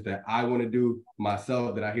accomplishments that I want to do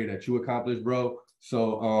myself that I hear that you accomplished, bro.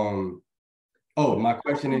 So my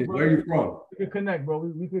question is, where are you from? We could connect, bro.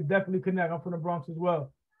 We could definitely connect. I'm from the Bronx as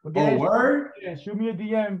well. Word? Yeah, shoot me a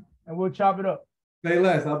DM and we'll chop it up. Say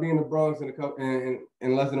less. I'll be in the Bronx in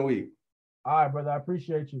less than a week. All right, brother. I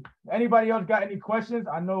appreciate you. Anybody else got any questions?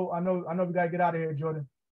 I know we gotta get out of here, Jordan.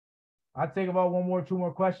 I'll take about two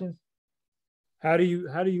more questions. How do you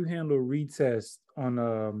handle retest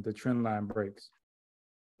on the trend line breaks?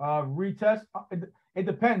 Retest, it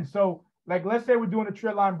depends. So like, let's say we're doing a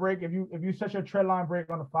trend line break. If you set your trend line break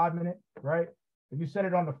on the 5 minute, right? If you set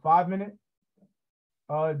it on the 5 minute,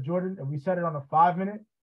 Jordan, if we set it on the 5 minute,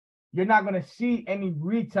 you're not gonna see any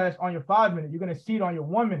retest on your 5 minute. You're gonna see it on your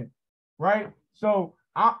 1 minute, right? So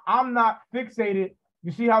I'm not fixated.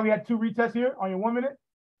 You see how we had 2 retests here on your 1 minute?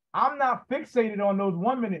 I'm not fixated on those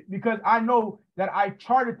 1 minute because I know that I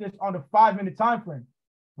charted this on the 5 minute time frame,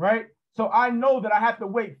 right? So I know that I have to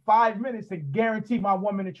wait 5 minutes to guarantee my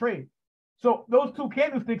 1 minute trade. So those 2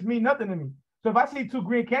 candlesticks mean nothing to me. So if I see 2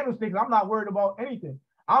 green candlesticks, I'm not worried about anything.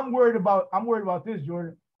 I'm worried about this,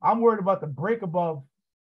 Jordan. I'm worried about the break above.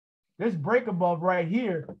 This break above right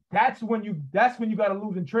here. That's when you got to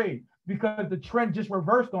lose in trade because the trend just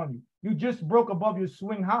reversed on you. You just broke above your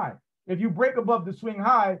swing high. If you break above the swing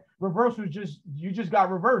high, you just got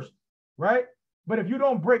reversed, right? But if you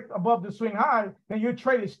don't break above the swing high, then your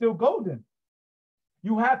trade is still golden.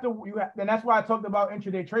 And that's why I talked about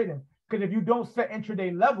intraday trading. Because if you don't set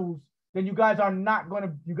intraday levels, then you guys are not going to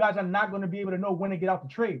be able to know when to get out the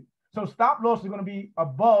trade. So stop loss is going to be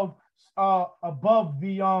above the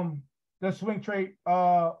swing trade,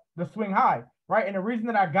 the swing high, right? And the reason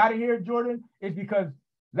that I got it here, Jordan, is because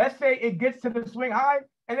let's say it gets to the swing high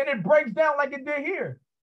and then it breaks down like it did here,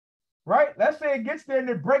 right? Let's say it gets there and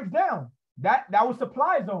it breaks down. That was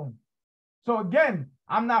supply zone. So again,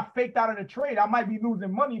 I'm not faked out of the trade. I might be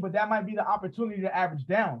losing money, but that might be the opportunity to average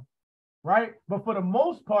down, right? But for the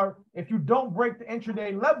most part, if you don't break the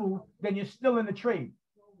intraday level, then you're still in the trade.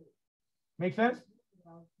 Make sense?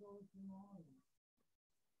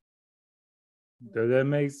 Does that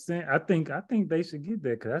make sense? I think they should get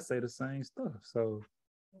that because I say the same stuff. So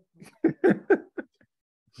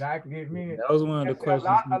exactly. I mean, that was one of the questions.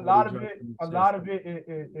 A lot of it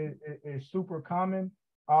is super common.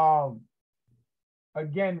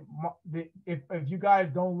 Again, if you guys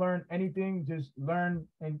don't learn anything, just learn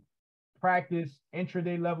and practice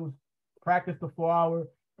intraday levels, practice the 4 hour,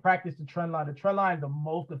 practice the trend line. The trend line is the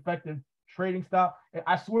most effective trading style.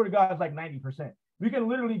 I swear to God, it's like 90%. We can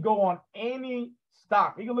literally go on any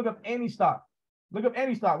stock. You can look up any stock. Look up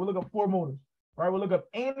any stock. We'll look up Ford Motors, right? We'll look up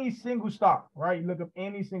any single stock, right? You look up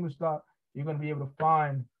any single stock, you're going to be able to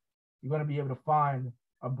find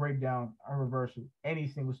a breakdown, a reversal, any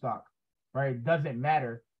single stock, right? It doesn't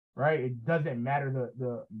matter, right? It doesn't matter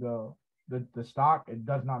the stock. It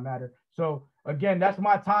does not matter. So again, that's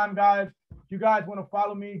my time, guys. If you guys want to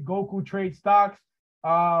follow me, Goku Trade Stocks,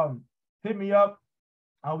 hit me up.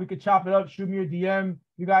 We could chop it up. Shoot me a DM.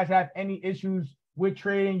 You guys have any issues with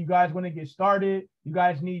trading? You guys want to get started? You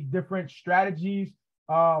guys need different strategies?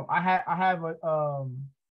 I have a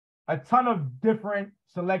ton of different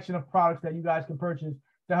selection of products that you guys can purchase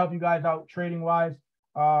to help you guys out trading wise.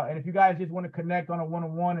 And if you guys just want to connect on a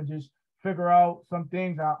one-on-one and just figure out some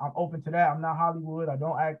things, I'm open to that. I'm not Hollywood. I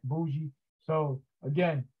don't act bougie. So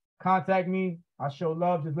again, contact me. I show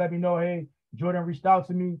love. Just let me know, hey, Jordan reached out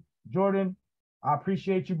to me. Jordan, I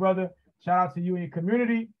appreciate you, brother. Shout out to you and your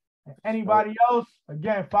community. And anybody else,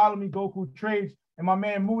 again, follow me, Goku Trades, and my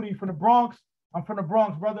man Moody from the Bronx. I'm from the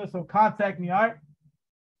Bronx, brother, so contact me, all right?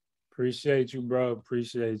 Appreciate you, bro.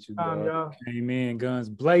 Appreciate you, bro. Y'all. Came in, guns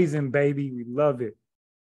blazing, baby. We love it.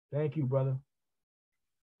 Thank you, brother.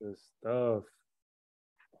 Good stuff.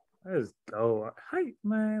 Let's go. Hey,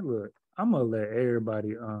 man, look, I'm going to let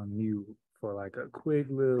everybody unmute for like a quick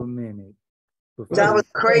little minute. That was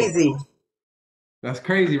crazy. That's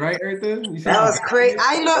crazy, right, Eartha? That was crazy.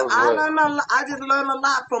 I learned a lot. I just learned a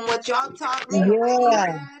lot from what y'all taught me.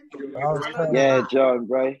 Yeah, John,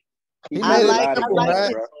 bro. He made it simple,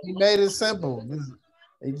 man. He made it simple.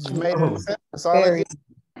 He just made it simple. That's all it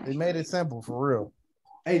is. He made it simple for real.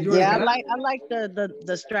 Hey, Jordan, yeah, I like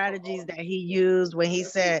the strategies that he used when he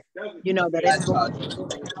said, you know, that it's going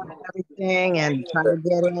down and everything and try to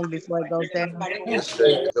get in before it goes down.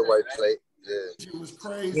 Straight to the white plate. Yeah. It was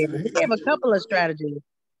crazy. Yeah, he gave a couple of strategies.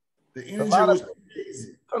 The energy was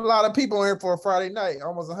crazy. A lot of people here for a Friday night.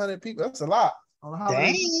 Almost 100 people. That's a lot.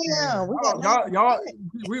 Damn. Y'all,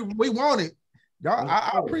 we want it. Y'all,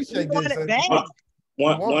 I appreciate this.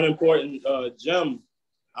 One important gem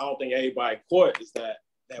I don't think everybody caught is that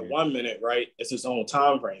 1 minute, right? It's its own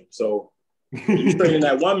time frame. So you trading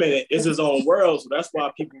that 1 minute, it's its own world. So that's why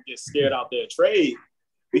people get scared out there trade,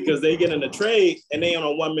 because they get in the trade and they on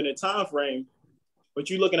a 1 minute time frame, but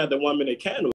you're looking at the 1 minute candle.